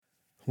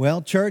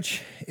Well,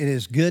 church, it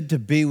is good to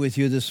be with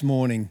you this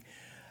morning.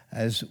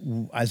 As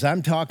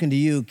I'm talking to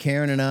you,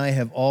 Karen and I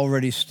have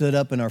already stood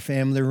up in our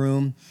family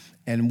room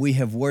and we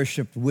have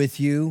worshiped with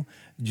you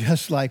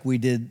just like we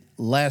did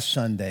last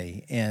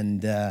Sunday.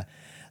 And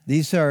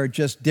these are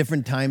just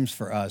different times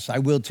for us. I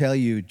will tell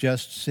you,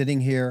 just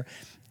sitting here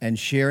and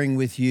sharing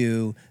with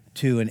you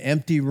to an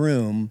empty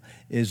room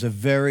is a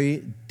very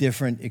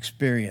different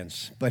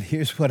experience. But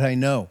here's what I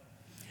know.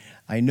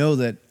 I know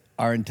that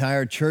our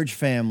entire church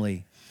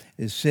family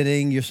is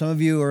sitting. Some of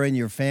you are in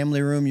your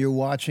family room, you're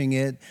watching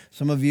it.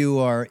 Some of you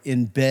are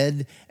in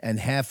bed, and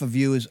half of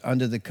you is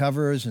under the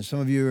covers, and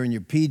some of you are in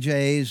your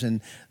PJs,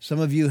 and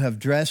some of you have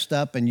dressed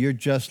up, and you're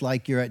just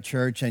like you're at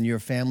church, and your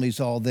family's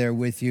all there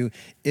with you.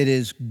 It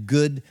is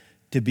good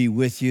to be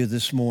with you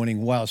this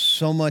morning. While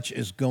so much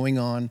is going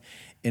on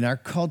in our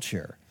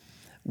culture,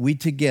 we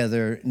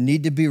together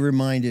need to be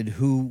reminded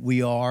who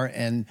we are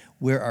and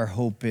where our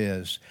hope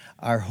is.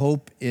 Our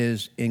hope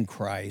is in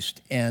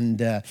Christ.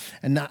 And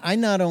I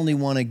not only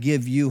want to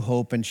give you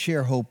hope and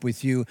share hope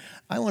with you,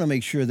 I want to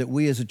make sure that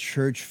we as a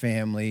church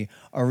family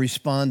are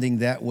responding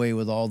that way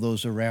with all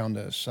those around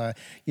us.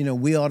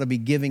 We ought to be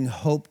giving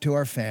hope to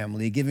our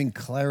family, giving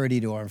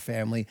clarity to our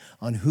family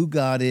on who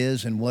God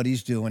is and what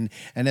He's doing.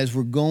 And as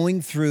we're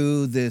going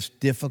through this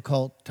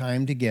difficult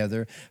time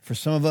together, for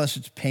some of us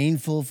it's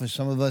painful, for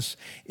some of us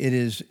it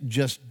is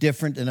just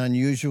different and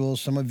unusual.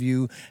 Some of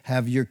you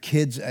have your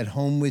kids at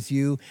home with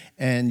you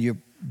and you're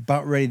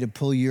about ready to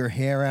pull your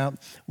hair out.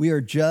 We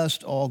are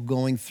just all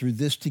going through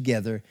this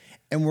together,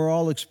 and we're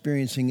all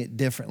experiencing it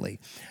differently.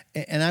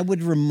 And I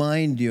would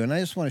remind you, and I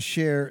just want to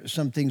share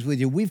some things with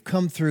you. We've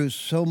come through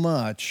so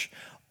much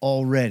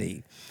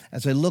already.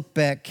 As I look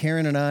back,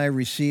 Karen and I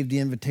received the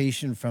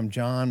invitation from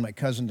John, my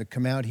cousin, to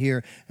come out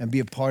here and be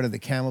a part of the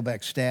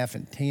Camelback staff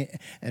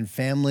and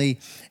family.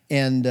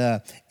 And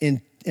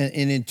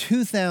in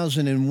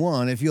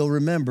 2001, if you'll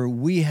remember,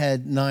 we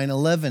had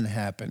 9/11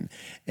 happen.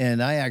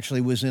 And I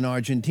actually was in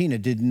Argentina,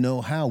 didn't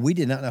know how. We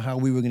did not know how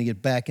we were going to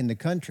get back in the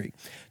country.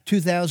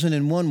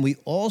 2001, we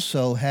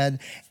also had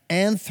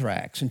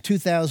anthrax. In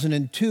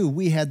 2002,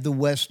 we had the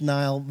West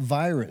Nile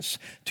virus.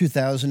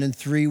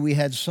 2003, we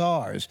had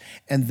SARS.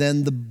 And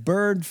then the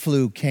bird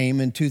flu came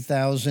in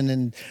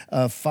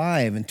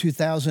 2005. In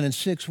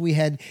 2006, we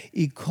had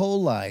E.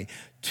 coli.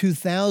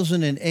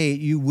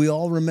 2008, we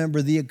all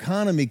remember the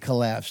economy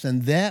collapsed,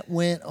 and that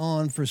went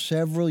on for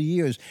several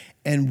years,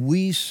 and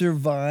we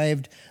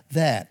survived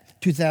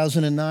that.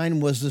 2009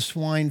 was the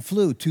swine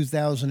flu.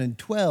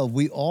 2012,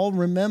 we all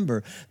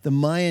remember the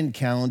Mayan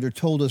calendar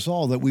told us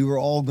all that we were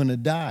all going to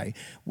die.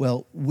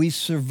 Well, we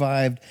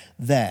survived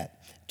that.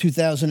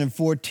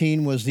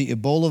 2014 was the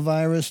Ebola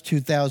virus.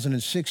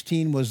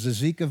 2016 was the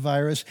Zika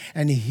virus.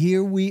 And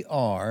here we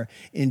are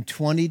in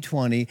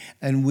 2020,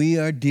 and we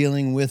are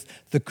dealing with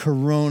the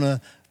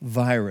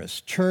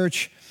coronavirus.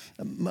 Church,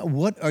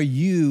 what are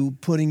you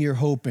putting your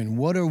hope in?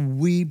 What are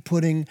we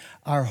putting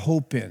our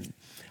hope in?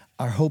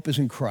 Our hope is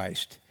in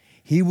Christ.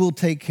 He will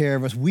take care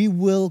of us. We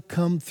will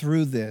come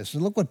through this.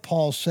 And look what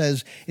Paul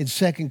says in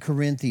 2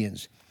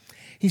 Corinthians.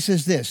 He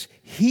says this,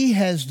 He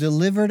has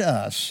delivered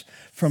us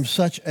from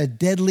such a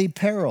deadly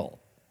peril,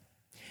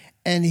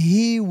 and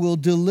He will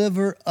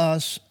deliver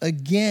us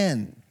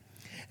again.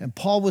 And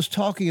Paul was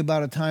talking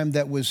about a time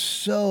that was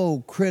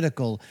so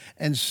critical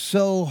and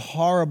so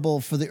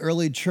horrible for the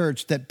early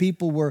church that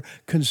people were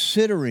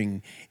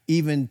considering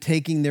even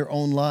taking their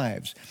own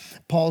lives.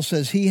 Paul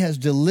says, He has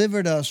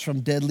delivered us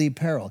from deadly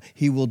peril.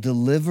 He will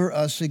deliver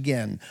us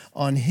again.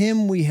 On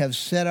Him we have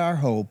set our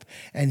hope,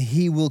 and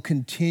He will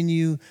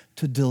continue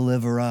to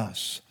deliver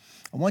us.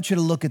 I want you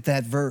to look at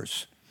that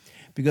verse,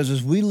 because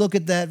as we look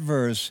at that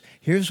verse,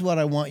 here's what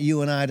I want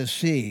you and I to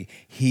see.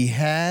 He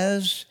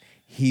has,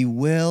 He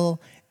will,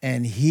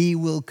 and He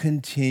will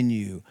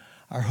continue.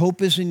 Our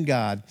hope is in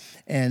God,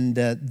 and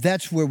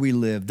that's where we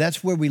live.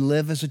 That's where we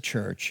live as a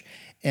church.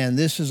 And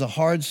this is a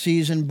hard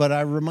season, but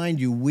I remind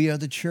you, we are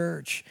the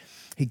church.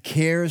 He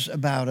cares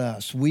about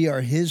us. We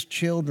are His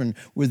children.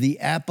 We're the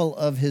apple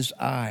of His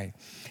eye.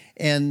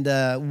 And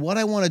what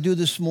I want to do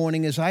this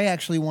morning is I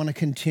actually want to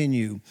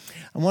continue.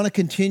 I want to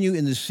continue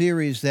in the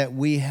series that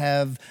we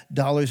have,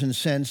 Dollars and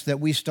Cents, that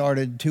we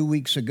started 2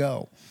 weeks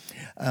ago.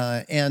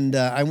 I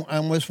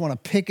just want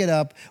to pick it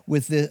up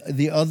with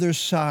the other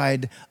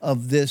side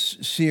of this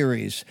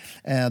series.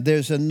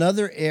 This is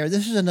another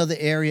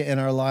area in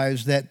our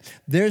lives that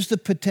there's the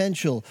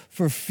potential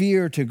for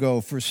fear to go,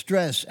 for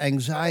stress,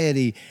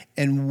 anxiety,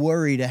 and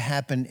worry to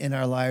happen in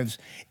our lives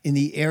in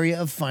the area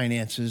of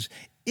finances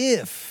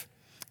if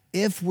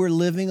we're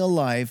living a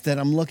life that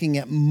I'm looking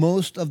at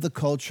most of the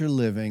culture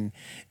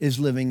is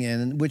living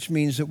in, which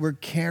means that we're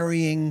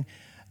carrying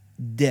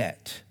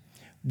debt.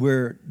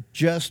 We're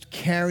just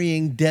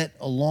carrying debt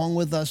along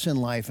with us in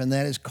life, and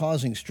that is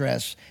causing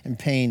stress and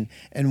pain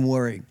and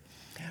worry.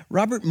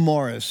 Robert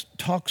Morris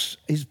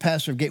he's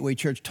pastor of Gateway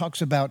Church,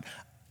 talks about,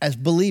 as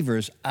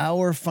believers,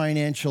 our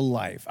financial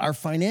life. Our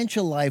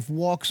financial life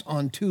walks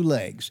on two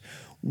legs.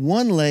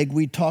 One leg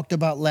we talked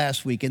about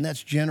last week, and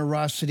that's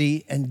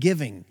generosity and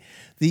giving.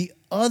 The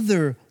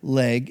other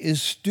leg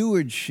is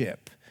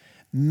stewardship,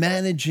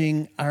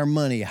 managing our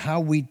money, how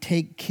we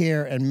take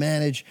care and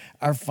manage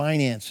our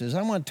finances.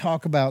 I want to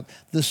talk about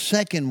the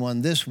second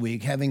one this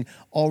week, having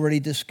already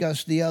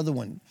discussed the other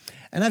one.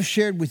 And I've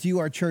shared with you,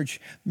 our church,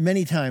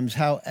 many times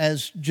how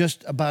as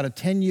just about a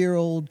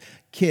 10-year-old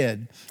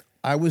kid,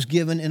 I was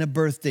given in a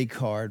birthday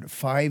card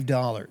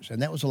 $5,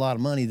 and that was a lot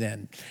of money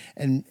then.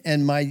 And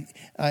I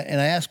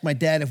asked my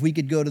dad if we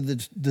could go to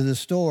the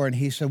store, and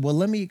he said, "Well,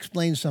 let me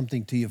explain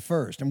something to you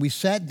first." And we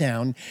sat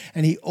down,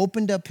 and he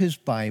opened up his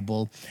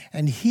Bible,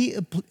 and he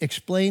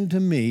explained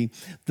to me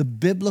the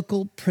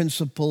biblical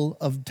principle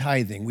of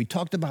tithing. We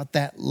talked about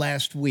that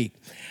last week,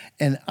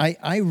 and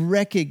I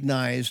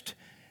recognized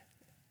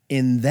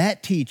in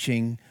that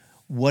teaching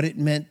what it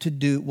meant to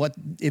do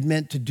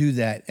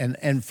that.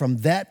 And from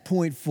that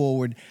point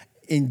forward,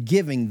 in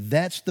giving,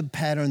 that's the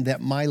pattern that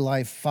my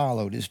life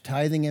followed, is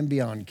tithing and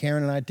beyond.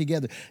 Karen and I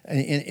together,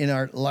 in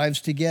our lives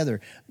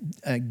together,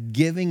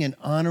 giving and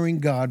honoring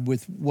God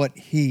with what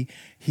He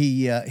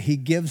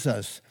gives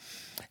us.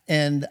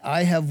 And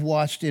I have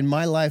watched in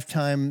my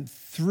lifetime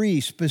 3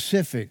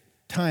 specific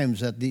times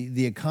that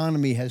the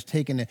economy has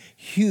taken a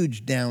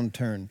huge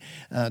downturn.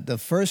 The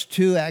first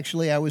 2,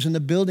 actually, I was in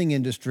the building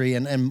industry,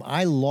 and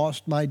I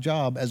lost my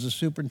job as a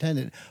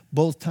superintendent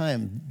both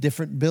times,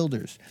 different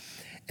builders.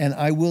 And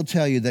I will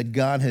tell you that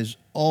God has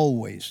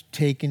always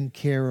taken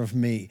care of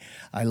me.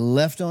 I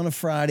left on a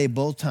Friday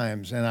both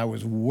times, and I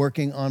was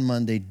working on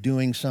Monday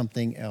doing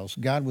something else.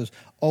 God was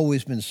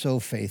always been so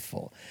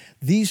faithful.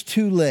 These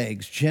 2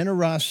 legs,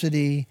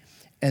 generosity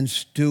and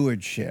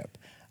stewardship.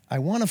 I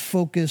want to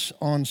focus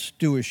on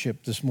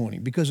stewardship this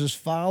morning because as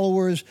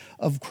followers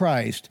of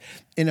Christ,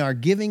 in our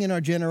giving and our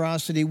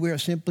generosity, we are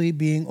simply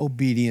being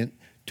obedient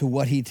to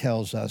what He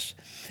tells us.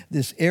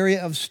 This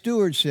area of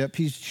stewardship,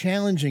 He's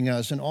challenging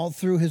us, and all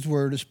through His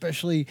Word,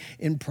 especially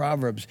in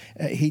Proverbs,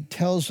 He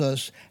tells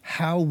us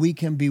how we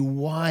can be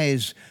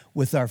wise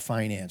with our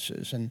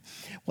finances. And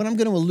what I'm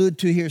going to allude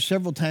to here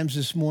several times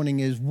this morning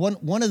is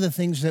one of the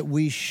things that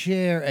we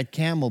share at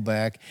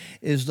Camelback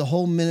is the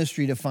whole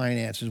ministry to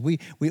finances. We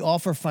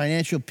offer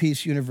Financial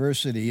Peace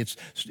University.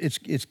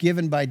 It's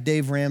given by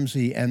Dave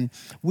Ramsey, and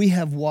we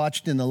have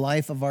watched in the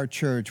life of our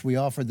church, we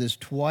offer this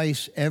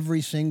twice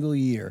every single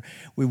year.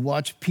 We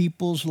watch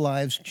people's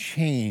lives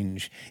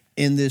change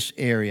in this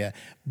area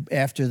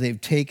after they've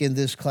taken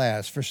this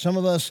class. For some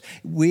of us,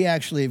 we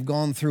actually have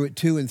gone through it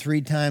 2 and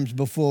 3 times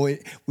before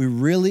we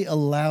really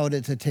allowed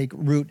it to take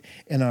root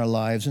in our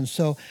lives. And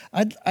so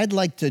I'd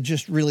like to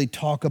just really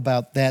talk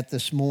about that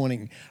this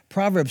morning.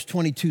 Proverbs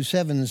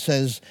 22:7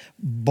 says,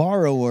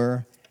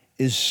 "Borrower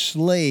is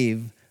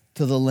slave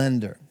to the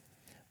lender."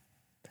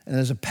 And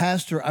as a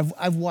pastor,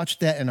 I've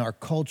watched that in our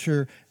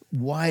culture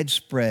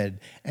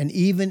widespread, and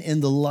even in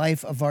the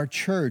life of our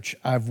church,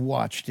 I've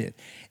watched it.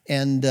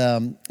 And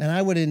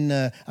I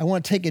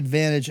want to take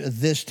advantage of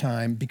this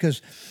time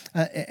because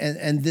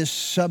and this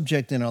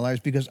subject in our lives,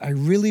 because I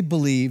really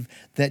believe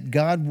that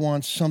God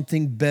wants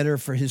something better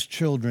for His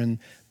children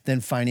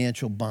than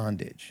financial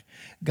bondage.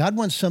 God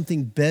wants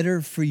something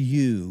better for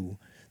you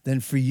than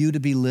for you to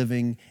be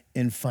living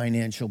in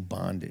financial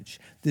bondage.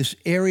 This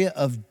area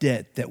of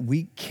debt that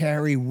we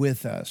carry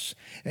with us,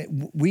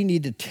 we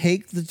need to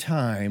take the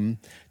time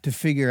to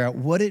figure out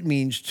what it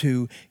means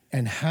to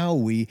and how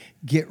we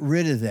get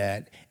rid of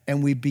that,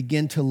 and we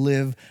begin to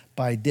live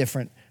by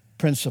different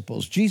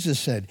principles. Jesus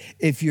said,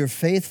 if you're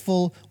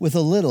faithful with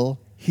a little,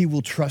 He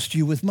will trust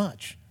you with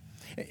much.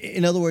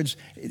 In other words,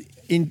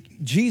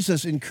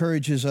 Jesus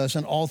encourages us,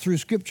 and all through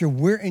Scripture,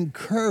 we're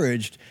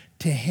encouraged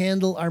to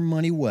handle our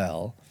money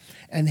well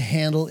and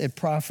handle it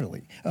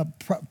properly.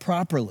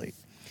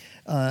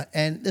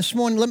 And this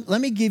morning,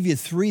 let me give you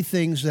 3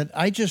 things that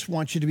I just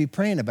want you to be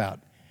praying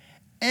about.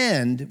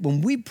 And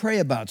when we pray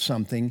about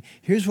something,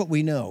 here's what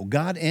we know.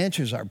 God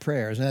answers our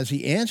prayers. And as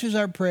He answers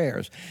our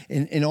prayers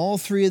in all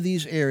 3 of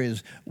these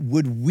areas,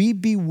 would we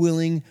be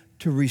willing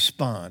to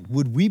respond?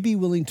 Would we be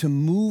willing to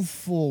move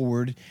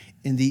forward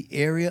in the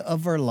area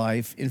of our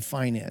life in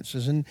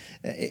finances? And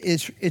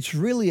it's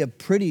really a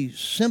pretty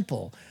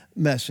simple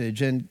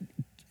message, and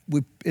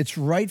it's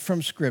right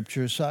from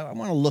Scripture, so I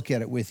want to look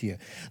at it with you.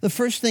 The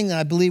first thing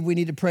I believe we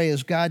need to pray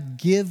is, God,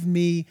 give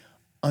me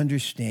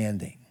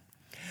understanding.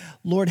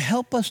 Lord,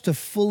 help us to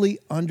fully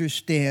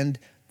understand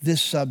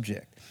this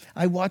subject.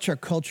 I watch our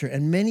culture,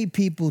 and many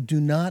people do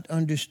not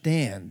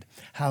understand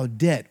how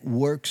debt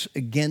works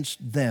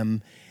against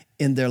them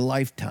in their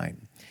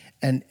lifetime.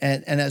 And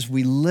as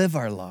we live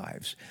our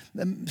lives,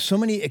 so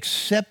many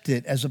accept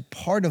it as a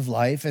part of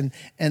life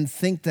and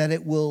think that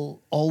it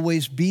will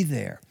always be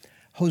there.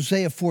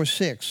 Hosea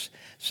 4:6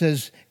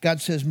 says,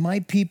 God says, my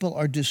people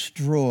are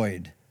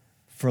destroyed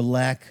for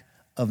lack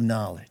of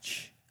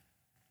knowledge.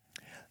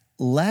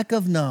 Lack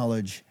of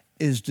knowledge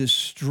is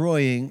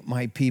destroying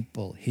my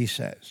people, He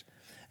says.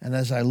 And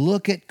as I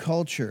look at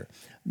culture,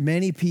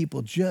 many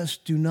people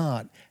just do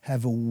not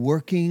have a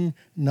working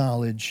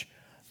knowledge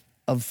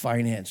of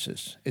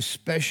finances,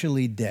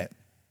 especially debt.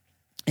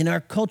 in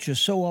our culture,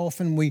 so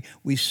often we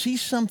see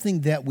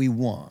something that we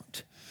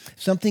want,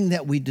 something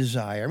that we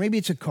desire. Maybe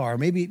it's a car,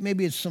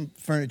 maybe it's some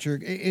furniture.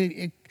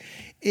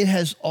 It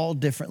has all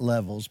different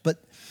levels,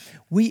 but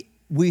we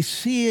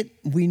see it,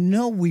 we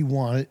know we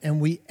want it,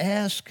 and we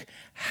ask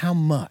how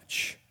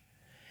much.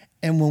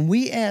 And when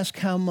we ask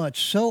how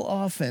much, so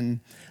often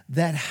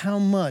that how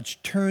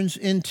much turns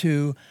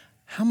into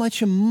how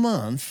much a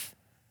month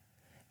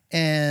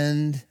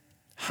and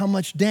how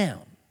much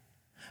down.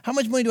 How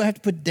much money do I have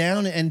to put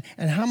down and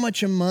how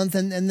much a month?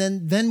 And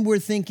then we're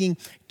thinking,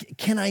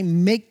 can I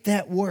make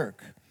that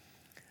work?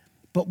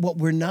 But what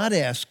we're not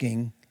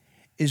asking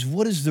is,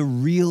 what is the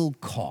real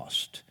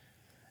cost?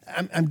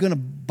 I'm going to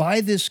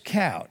buy this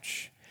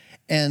couch,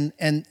 and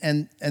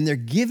they're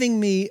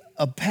giving me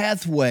a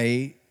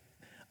pathway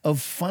of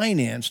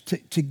finance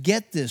to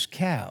get this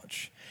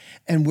couch.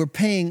 And we're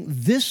paying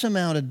this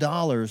amount of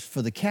dollars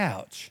for the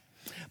couch.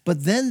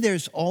 But then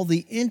there's all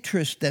the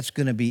interest that's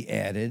going to be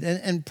added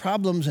and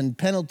problems and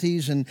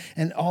penalties and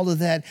all of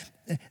that.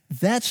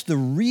 That's the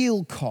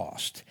real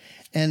cost.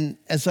 And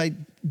as I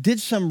did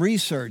some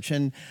research,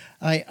 and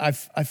I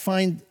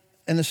find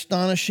an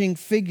astonishing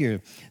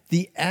figure.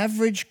 The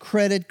average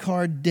credit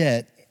card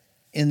debt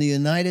in the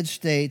United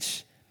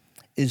States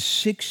is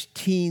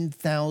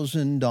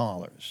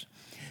 $16,000.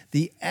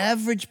 The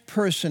average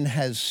person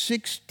has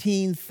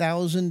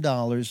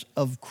 $16,000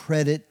 of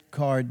credit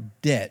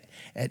card debt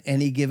at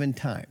any given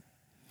time.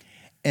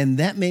 And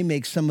that may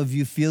make some of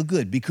you feel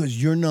good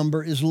because your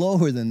number is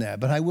lower than that.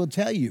 But I will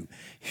tell you,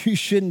 you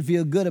shouldn't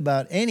feel good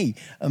about any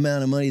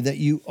amount of money that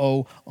you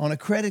owe on a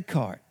credit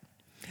card.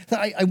 So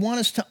I want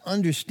us to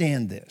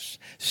understand this.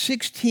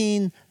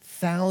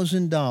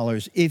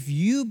 $16,000, if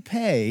you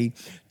pay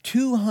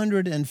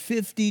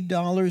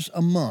 $250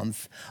 a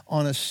month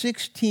on a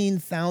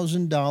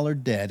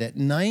 $16,000 debt at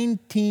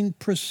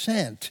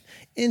 19%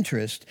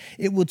 interest,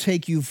 it will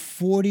take you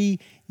 40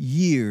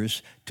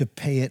 years to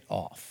pay it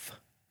off.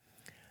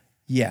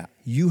 Yeah,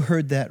 you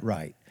heard that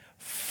right.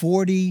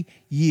 40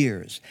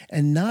 years.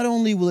 And not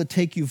only will it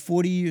take you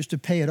 40 years to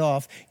pay it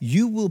off,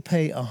 you will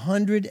pay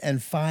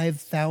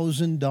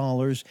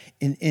 $105,000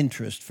 in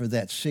interest for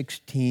that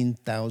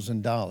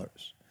 $16,000.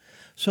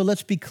 So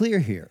let's be clear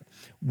here.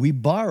 We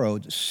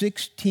borrowed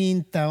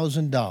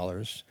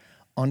 $16,000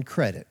 on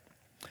credit.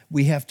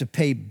 We have to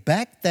pay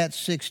back that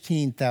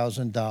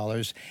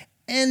 $16,000,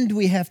 and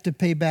we have to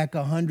pay back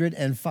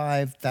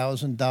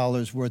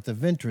 $105,000 worth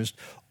of interest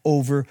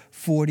over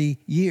 40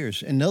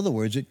 years. In other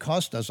words, it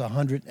cost us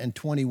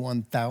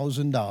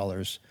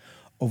 $121,000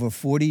 over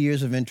 40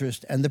 years of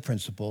interest and the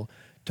principal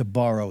to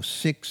borrow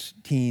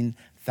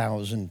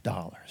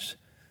 $16,000.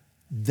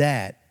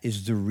 That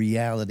is the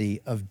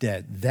reality of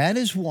debt. That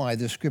is why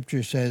the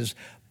scripture says,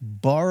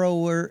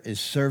 borrower is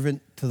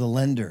servant to the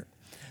lender.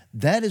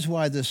 That is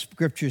why the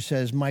scripture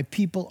says, my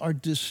people are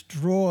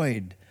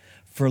destroyed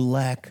for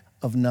lack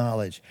of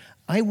knowledge.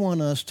 I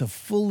want us to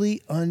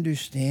fully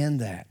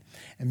understand that.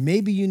 And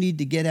maybe you need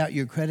to get out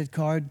your credit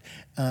card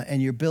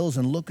and your bills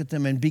and look at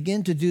them and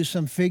begin to do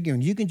some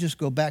figuring. You can just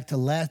go back to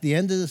the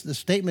end of the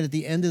statement at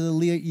the end of the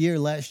year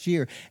last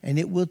year, and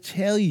it will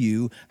tell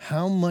you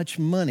how much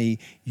money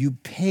you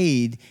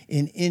paid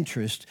in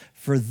interest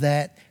for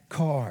that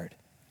card.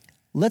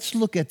 Let's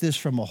look at this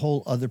from a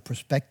whole other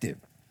perspective.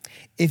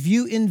 If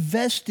you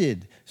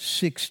invested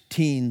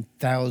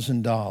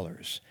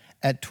 $16,000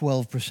 at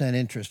 12%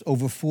 interest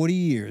over 40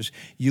 years,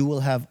 you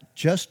will have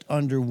just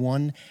under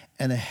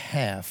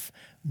 $1.5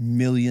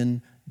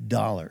 million.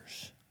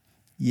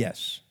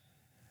 Yes,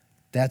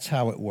 that's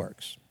how it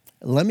works.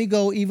 Let me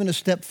go even a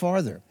step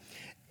farther.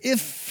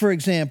 If, for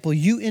example,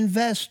 you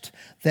invest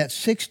that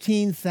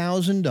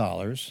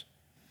 $16,000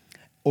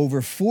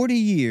 over 40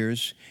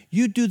 years,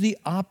 you do the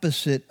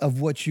opposite of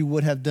what you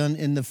would have done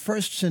in the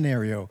first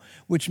scenario,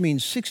 which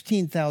means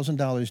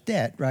 $16,000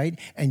 debt, right?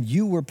 And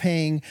you were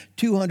paying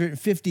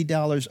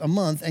 $250 a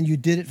month, and you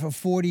did it for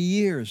 40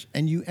 years,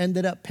 and you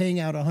ended up paying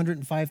out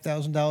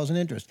 $105,000 in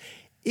interest.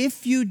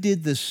 If you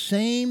did the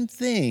same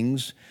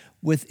things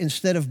with,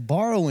 instead of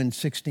borrowing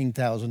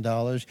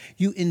 $16,000,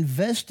 you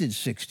invested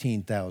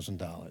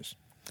 $16,000.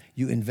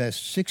 You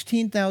invest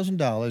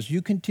 $16,000,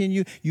 you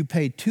continue, you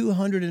pay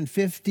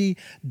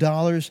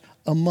 $250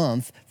 a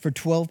month for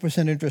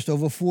 12% interest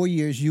over 4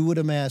 years, you would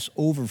amass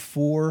over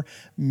 $4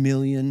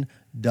 million.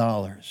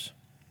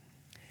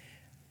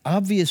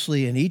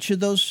 Obviously, in each of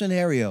those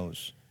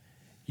scenarios,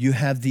 you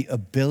have the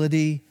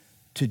ability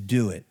to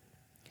do it.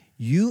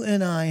 You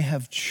and I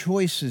have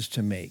choices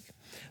to make.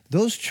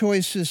 Those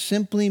choices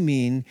simply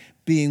mean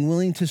being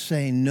willing to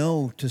say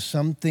no to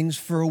some things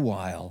for a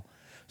while,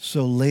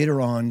 so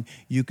later on,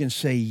 you can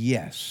say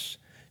yes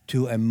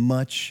to a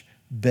much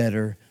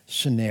better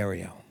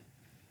scenario.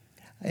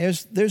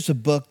 There's a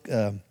book,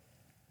 The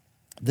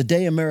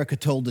Day America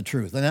Told the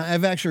Truth. And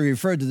I've actually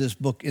referred to this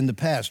book in the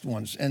past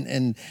once.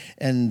 And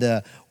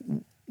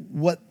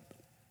what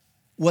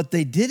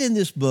they did in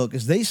this book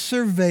is they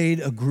surveyed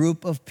a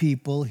group of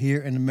people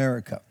here in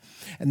America.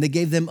 And they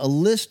gave them a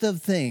list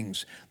of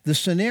things. The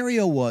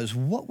scenario was,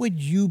 what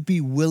would you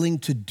be willing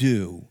to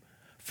do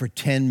for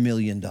 $10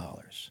 million?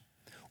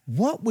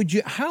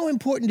 How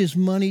important is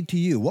money to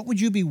you? What would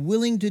you be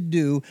willing to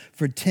do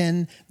for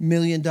 $10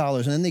 million?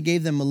 And then they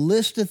gave them a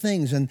list of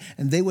things, and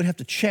they would have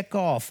to check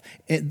off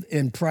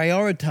and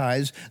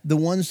prioritize the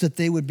ones that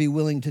they would be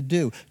willing to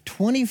do.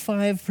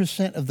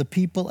 25% of the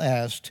people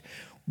asked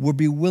would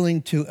be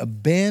willing to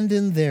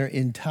abandon their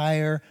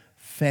entire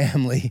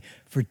family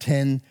for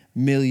 $10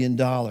 million.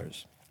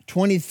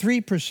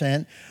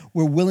 23%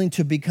 were willing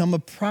to become a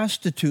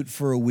prostitute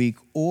for a week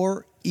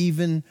or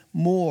even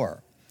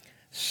more.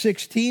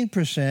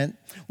 16%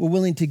 were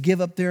willing to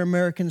give up their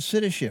American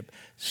citizenship.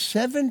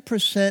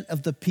 7%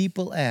 of the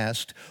people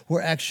asked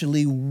were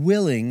actually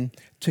willing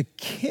to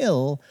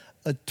kill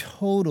a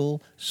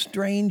total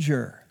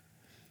stranger.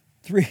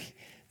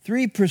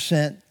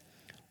 3%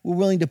 were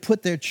willing to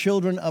put their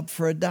children up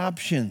for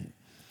adoption.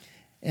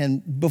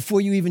 And before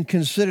you even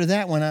consider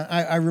that one,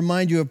 I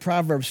remind you of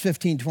Proverbs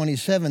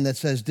 15:27 that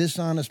says,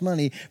 dishonest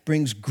money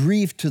brings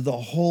grief to the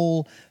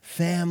whole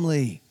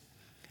family.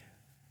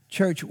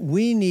 Church,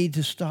 we need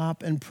to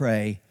stop and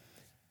pray,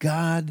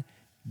 God,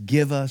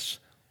 give us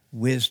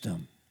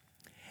wisdom.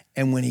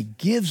 And when he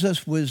gives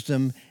us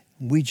wisdom,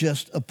 we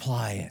just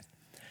apply it.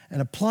 And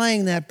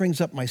applying that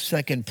brings up my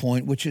second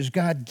point, which is,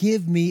 God,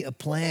 give me a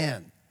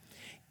plan.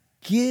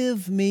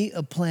 Give me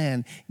a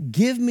plan.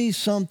 Give me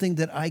something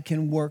that I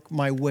can work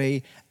my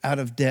way out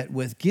of debt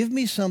with. Give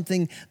me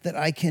something that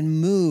I can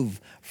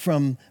move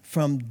from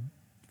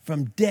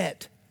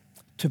debt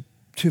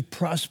to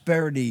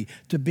prosperity,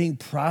 to being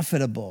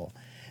profitable.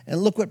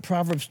 And look what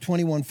Proverbs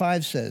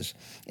 21:5 says.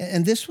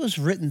 And this was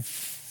written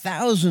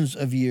thousands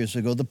of years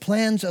ago. The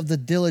plans of the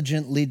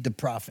diligent lead to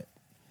profit.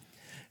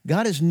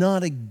 God is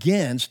not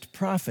against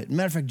profit.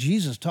 Matter of fact,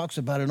 Jesus talks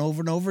about it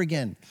over and over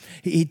again.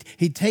 He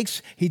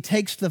takes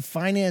the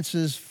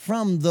finances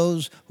from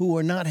those who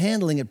are not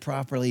handling it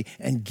properly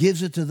and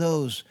gives it to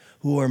those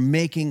who are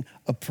making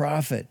a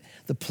profit.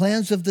 The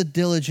plans of the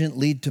diligent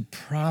lead to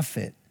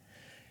profit,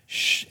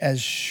 as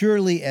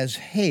surely as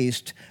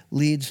haste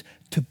leads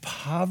to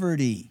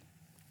poverty.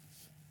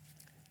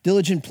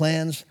 Diligent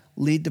plans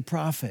lead to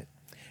profit.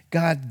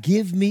 God,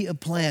 give me a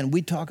plan.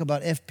 We talk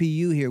about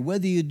FPU here.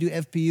 Whether you do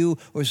FPU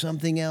or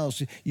something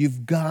else,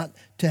 you've got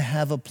to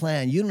have a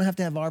plan. You don't have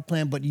to have our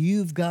plan, but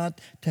you've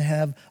got to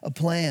have a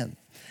plan.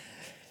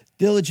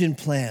 Diligent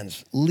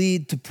plans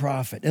lead to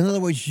profit. In other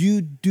words,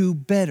 you do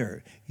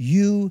better.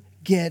 You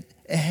get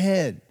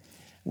ahead.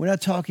 We're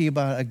not talking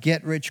about a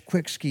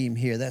get-rich-quick scheme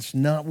here. That's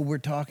not what we're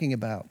talking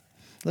about.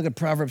 Look at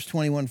Proverbs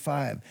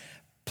 21:5.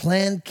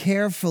 Plan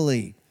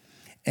carefully,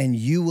 and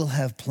you will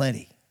have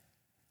plenty.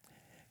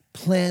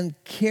 Plan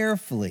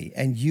carefully,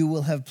 and you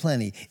will have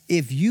plenty.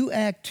 If you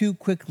act too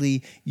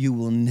quickly, you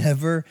will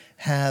never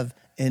have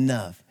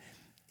enough.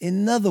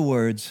 In other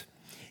words,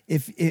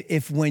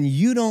 if when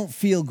you don't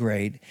feel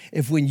great,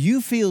 if when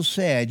you feel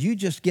sad, you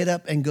just get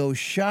up and go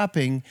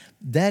shopping,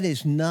 that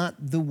is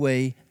not the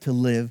way to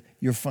live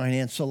your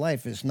financial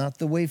life. It's not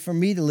the way for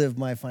me to live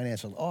my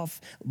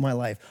my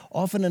life.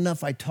 Often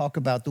enough, I talk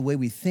about the way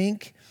we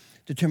think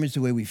determines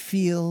the way we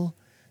feel,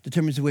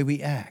 determines the way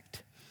we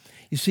act.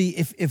 You see,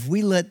 if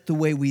we let the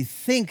way we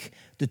think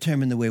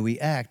determine the way we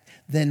act,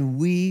 then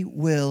we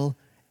will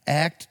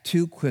act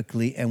too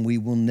quickly and we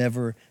will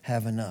never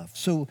have enough.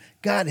 So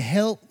God,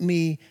 help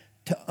me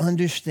to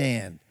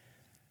understand.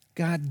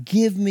 God,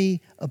 give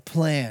me a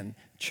plan.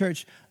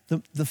 Church,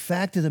 the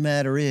fact of the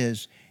matter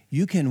is,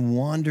 you can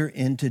wander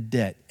into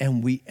debt,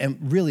 and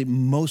really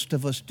most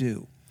of us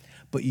do,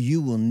 but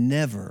you will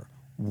never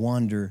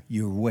wander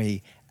your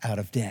way out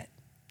of debt.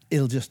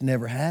 It'll just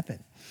never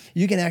happen.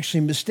 You can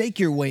actually mistake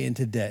your way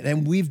into debt,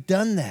 and we've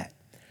done that,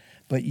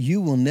 but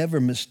you will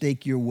never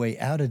mistake your way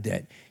out of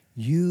debt.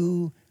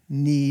 You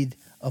need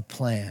a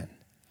plan,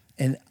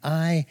 and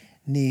I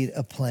need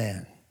a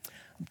plan.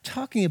 I'm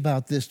talking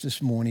about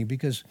this morning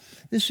because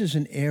this is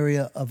an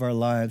area of our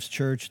lives,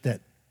 church,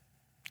 that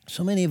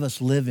so many of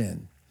us live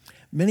in.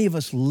 Many of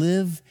us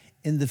live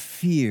in the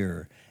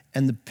fear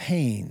and the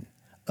pain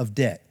of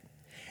debt.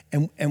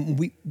 And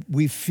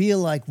we feel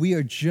like we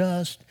are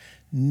just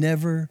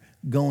never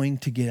going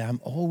to get,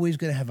 I'm always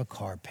going to have a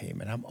car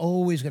payment. I'm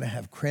always going to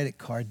have credit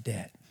card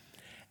debt.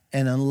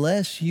 And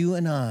unless you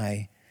and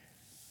I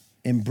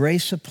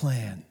embrace a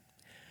plan,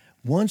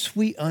 once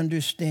we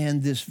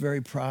understand this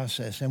very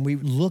process and we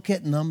look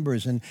at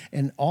numbers,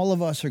 and all of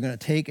us are going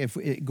to take, if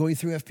going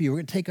through FP, we're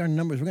going to take our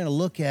numbers, we're going to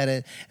look at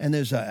it, and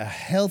there's a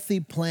healthy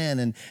plan,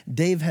 and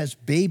Dave has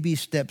baby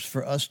steps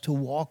for us to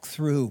walk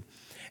through.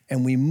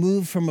 And we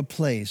move from a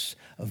place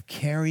of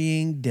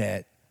carrying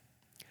debt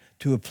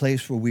to a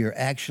place where we are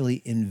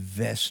actually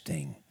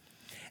investing.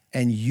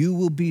 And you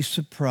will be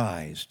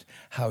surprised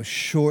how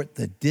short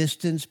the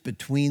distance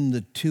between the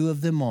two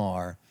of them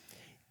are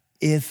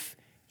if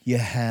you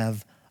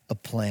have a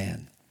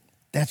plan.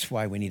 That's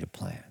why we need a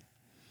plan.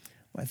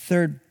 My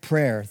third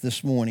prayer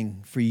this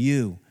morning for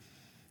you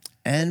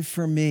and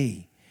for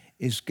me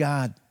is,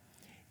 God,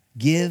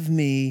 give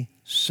me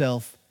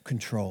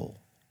self-control.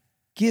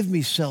 Give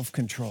me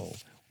self-control.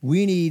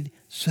 We need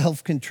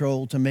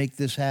self-control to make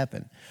this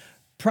happen.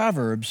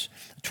 Proverbs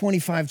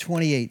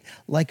 25:28,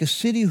 like a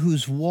city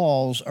whose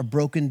walls are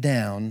broken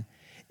down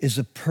is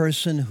a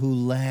person who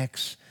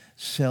lacks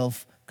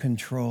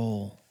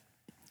self-control.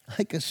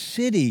 Like a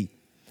city.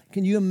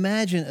 Can you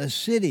imagine a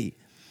city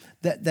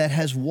that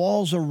has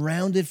walls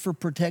around it for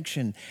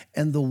protection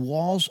and the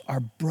walls are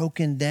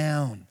broken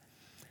down?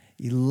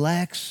 He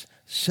lacks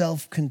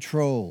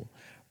self-control.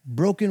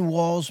 Broken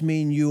walls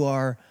mean you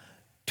are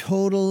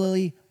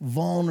totally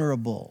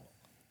vulnerable.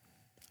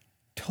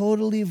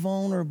 Totally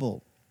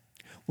vulnerable.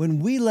 When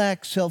we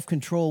lack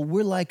self-control,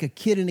 we're like a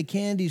kid in a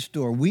candy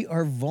store. We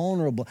are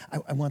vulnerable.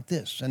 I want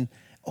this, and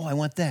I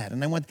want that,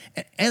 and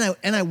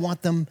I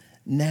want them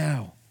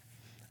now.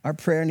 Our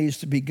prayer needs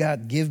to be,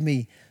 God, give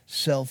me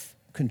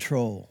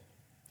self-control.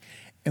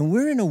 And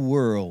we're in a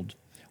world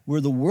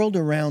where the world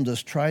around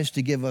us tries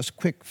to give us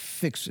quick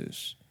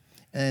fixes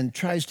and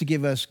tries to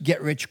give us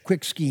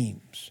get-rich-quick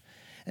schemes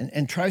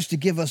and tries to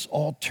give us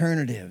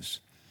alternatives.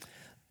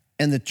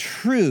 And the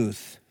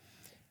truth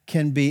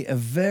can be a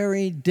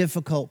very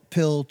difficult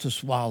pill to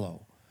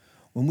swallow.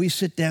 When we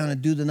sit down and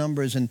do the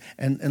numbers and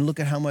look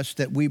at how much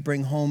that we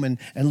bring home and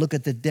look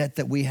at the debt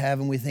that we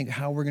have and we think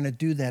how we're going to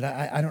do that.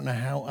 I don't know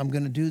how I'm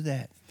going to do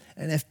that.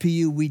 And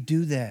FPU, we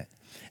do that.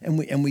 And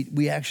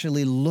we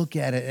actually look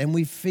at it and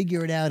we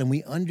figure it out and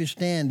we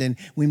understand and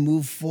we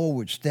move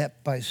forward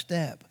step by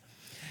step.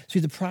 See,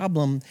 the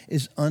problem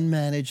is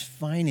unmanaged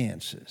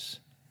finances.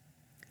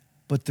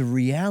 But the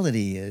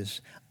reality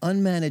is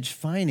unmanaged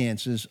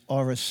finances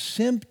are a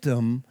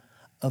symptom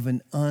of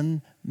an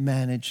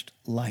unmanaged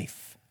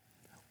life.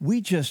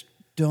 We just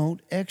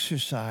don't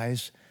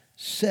exercise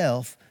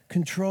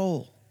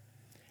self-control.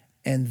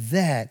 And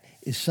that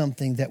is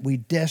something that we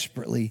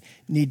desperately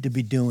need to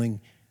be doing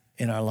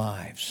in our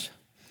lives.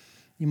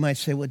 You might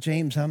say, well,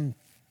 James, I'm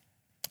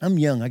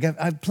young. I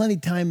have plenty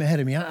of time ahead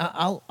of me.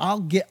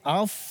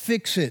 I'll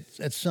fix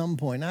it at some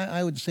point.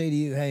 I would say to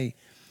you, hey,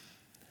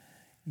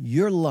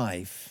 your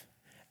life,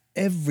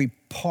 every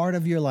part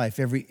of your life,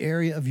 every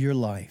area of your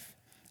life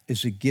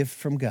is a gift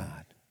from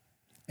God.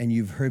 And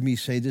you've heard me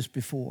say this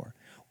before.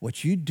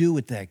 What you do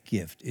with that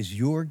gift is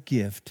your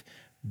gift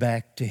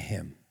back to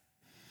Him.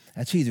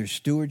 That's either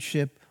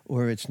stewardship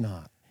or it's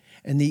not.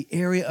 And the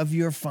area of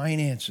your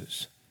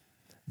finances,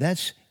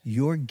 that's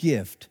your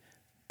gift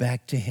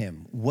back to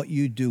Him, what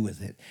you do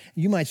with it.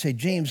 You might say,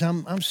 James,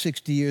 I'm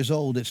 60 years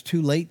old. It's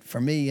too late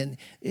for me. And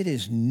it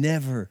is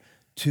never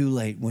too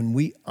late when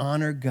we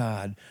honor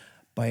God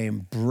by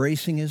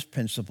embracing His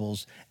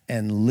principles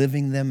and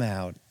living them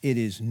out. It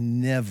is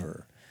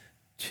never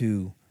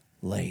too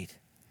late.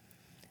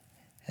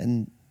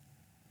 And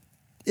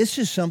this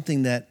is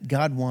something that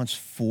God wants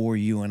for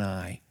you and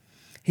I.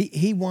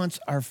 He wants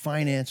our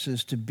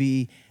finances to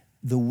be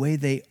the way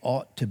they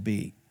ought to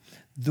be,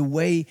 the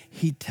way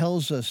He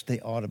tells us they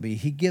ought to be.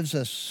 He gives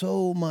us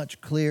so much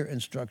clear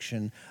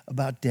instruction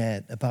about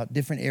debt, about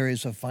different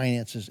areas of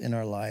finances in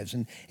our lives.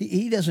 And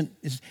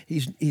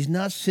he's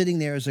not sitting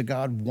there as a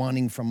God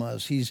wanting from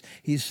us. He's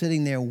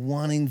sitting there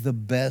wanting the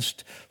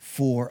best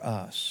for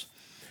us.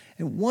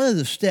 And one of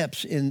the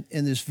steps in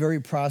this very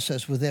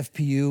process with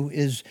FPU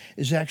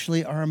is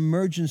actually our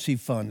emergency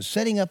fund,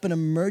 setting up an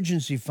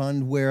emergency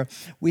fund where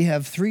we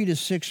have 3 to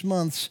 6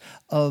 months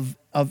of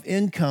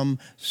income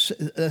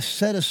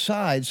set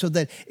aside so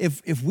that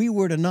if we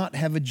were to not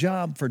have a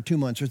job for 2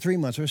 months or 3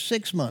 months or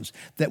 6 months,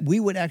 that we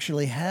would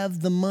actually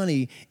have the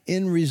money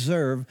in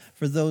reserve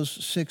for those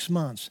 6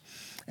 months.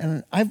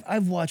 And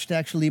I've watched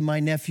actually my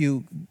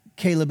nephew,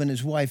 Caleb, and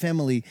his wife,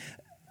 Emily,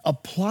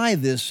 apply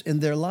this in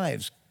their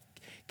lives.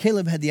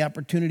 Caleb had the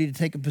opportunity to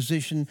take a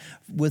position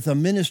with a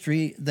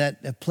ministry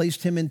that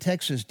placed him in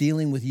Texas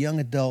dealing with young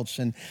adults.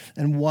 And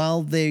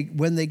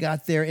when they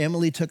got there,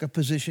 Emily took a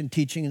position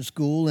teaching in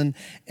school.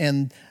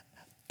 And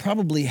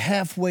probably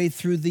halfway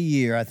through the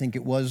year, I think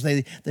it was,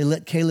 they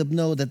let Caleb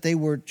know that they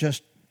were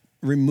just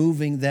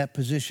removing that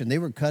position. They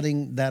were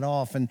cutting that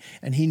off, and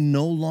he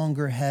no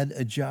longer had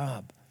a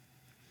job.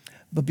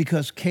 But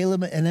because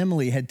Caleb and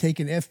Emily had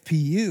taken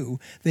FPU,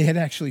 they had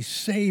actually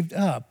saved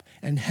up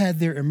and had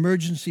their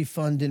emergency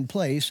fund in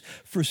place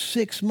for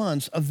 6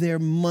 months of their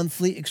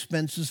monthly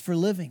expenses for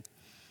living.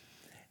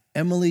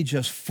 Emily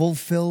just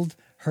fulfilled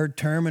her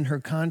term and her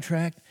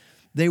contract.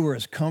 They were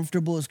as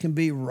comfortable as can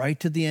be right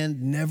to the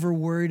end, never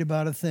worried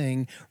about a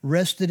thing,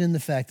 rested in the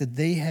fact that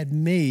they had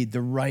made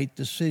the right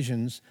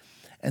decisions,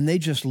 and they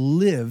just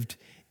lived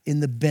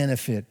in the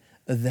benefit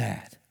of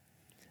that.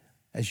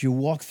 As you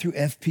walk through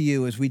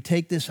FPU, as we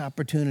take this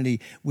opportunity,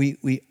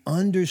 we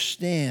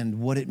understand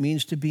what it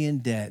means to be in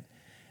debt.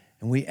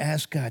 And we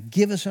ask God,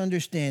 give us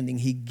understanding.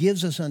 He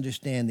gives us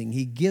understanding.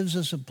 He gives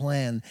us a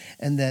plan.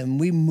 And then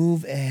we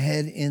move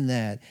ahead in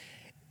that.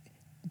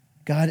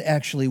 God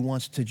actually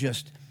wants to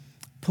just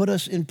put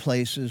us in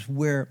places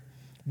where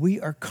we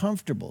are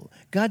comfortable.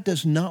 God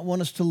does not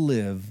want us to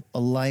live a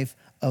life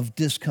of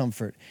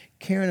discomfort.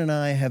 Karen and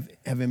I have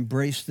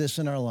embraced this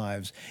in our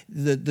lives.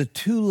 The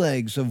two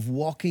legs of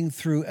walking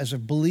through as a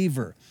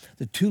believer,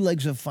 the two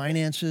legs of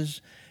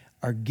finances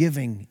are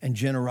giving and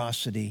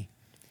generosity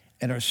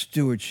and our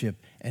stewardship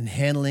and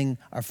handling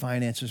our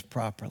finances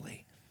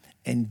properly.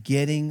 and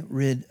getting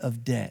rid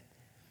of debt.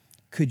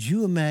 Could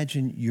you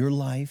imagine your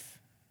life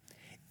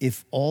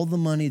if all the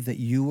money that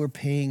you were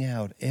paying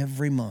out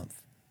every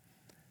month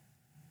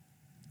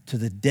to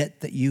the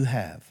debt that you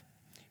have,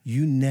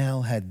 you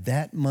now had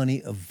that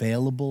money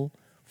available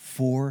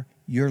for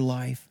your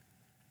life?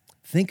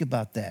 Think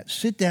about that.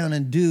 Sit down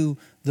and do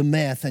the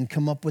math and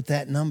come up with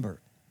that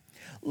number.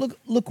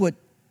 Look what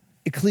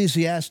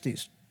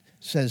Ecclesiastes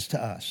says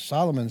to us.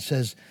 Solomon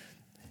says,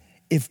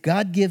 if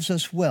God gives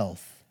us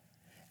wealth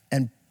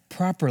and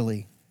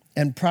property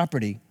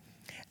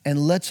and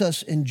lets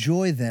us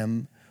enjoy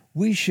them,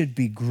 we should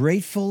be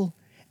grateful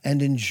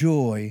and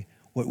enjoy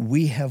what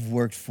we have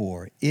worked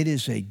for. It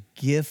is a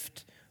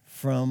gift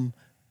from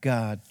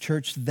God.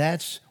 Church,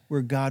 that's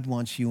where God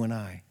wants you and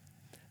I.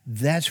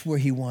 That's where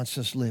he wants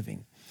us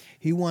living.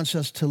 He wants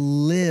us to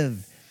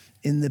live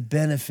in the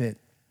benefit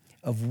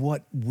of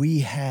what we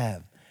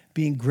have,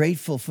 being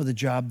grateful for the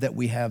job that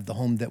we have, the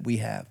home that we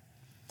have,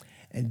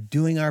 and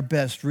doing our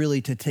best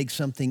really to take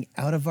something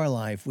out of our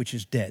life, which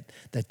is debt,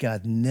 that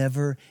God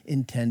never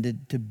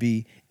intended to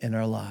be in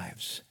our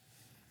lives.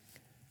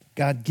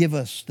 God, give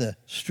us the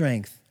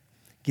strength.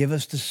 Give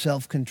us the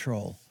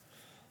self-control.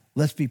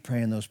 Let's be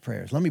praying those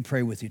prayers. Let me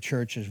pray with you,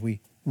 church, as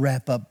we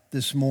wrap up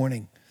this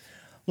morning.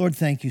 Lord,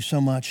 thank you so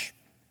much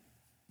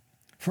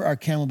for our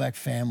Camelback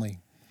family.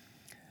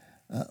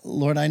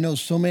 Lord, I know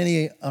so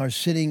many are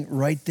sitting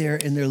right there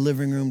in their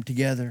living room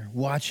together,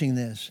 watching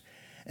this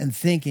and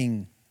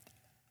thinking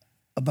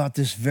about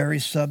this very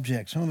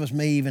subject. Some of us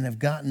may even have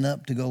gotten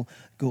up to go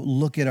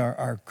look at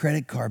our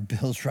credit card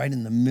bills right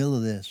in the middle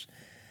of this.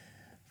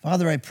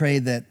 Father, I pray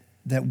that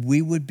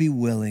we would be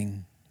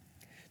willing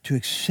to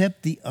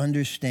accept the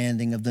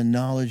understanding of the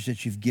knowledge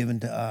that you've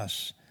given to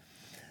us,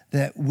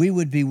 that we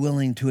would be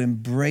willing to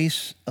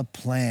embrace a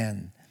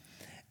plan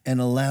and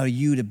allow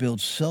you to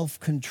build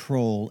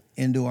self-control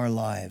into our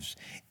lives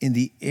in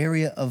the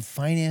area of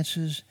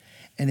finances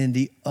and in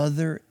the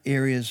other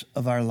areas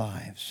of our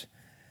lives.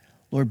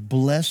 Lord,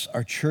 bless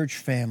our church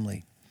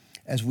family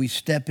as we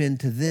step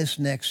into this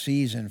next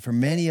season. For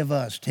many of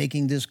us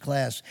taking this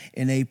class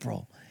in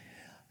April.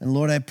 And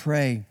Lord, I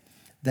pray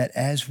that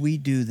as we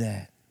do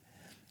that,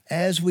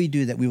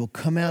 we will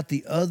come out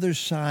the other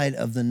side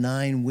of the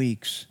 9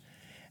 weeks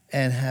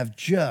and have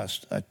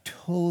just a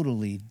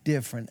totally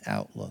different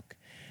outlook.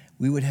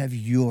 We would have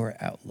your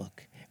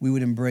outlook. We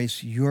would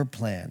embrace your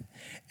plan,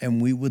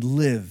 and we would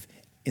live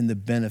in the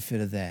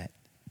benefit of that.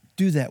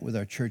 Do that with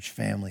our church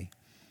family.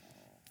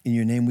 In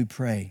your name we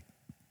pray.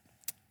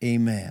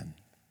 Amen.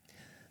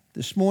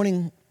 This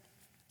morning,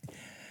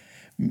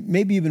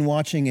 maybe you've been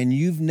watching and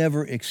you've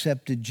never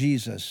accepted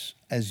Jesus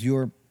as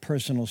your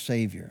personal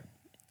Savior.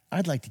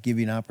 I'd like to give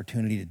you an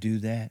opportunity to do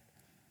that.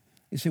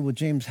 You say, well,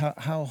 James,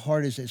 how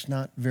hard is it? It's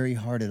not very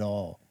hard at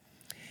all.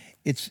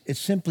 It's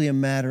simply a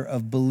matter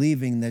of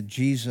believing that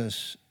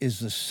Jesus is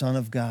the Son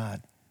of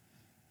God.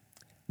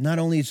 Not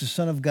only is the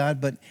Son of God,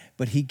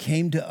 but he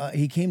came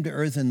to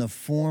earth in the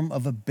form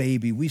of a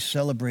baby. We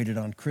celebrate it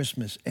on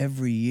Christmas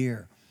every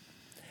year.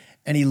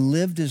 And he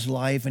lived his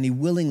life, and he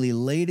willingly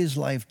laid his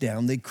life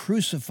down. They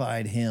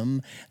crucified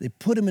him. They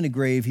put him in a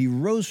grave. He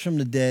rose from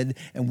the dead,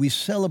 and we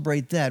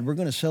celebrate that. We're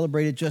going to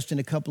celebrate it just in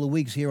a couple of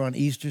weeks here on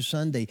Easter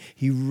Sunday.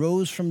 He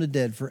rose from the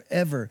dead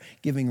forever,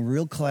 giving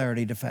real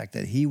clarity to the fact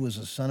that he was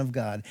a Son of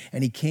God,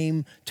 and he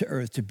came to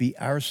earth to be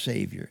our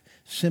Savior.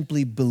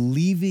 Simply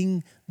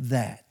believing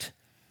that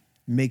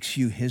makes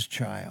you his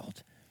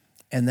child,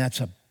 and that's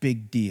a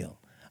big deal.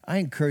 I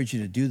encourage you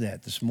to do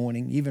that this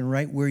morning, even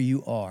right where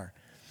you are.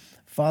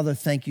 Father,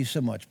 thank you so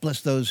much.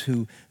 Bless those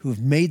who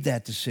have made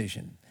that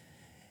decision.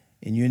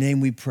 In your name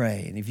we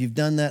pray. And if you've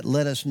done that,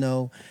 let us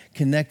know.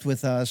 Connect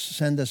with us.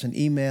 Send us an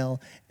email.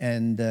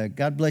 And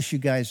God bless you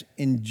guys.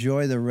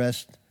 Enjoy the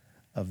rest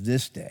of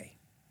this day.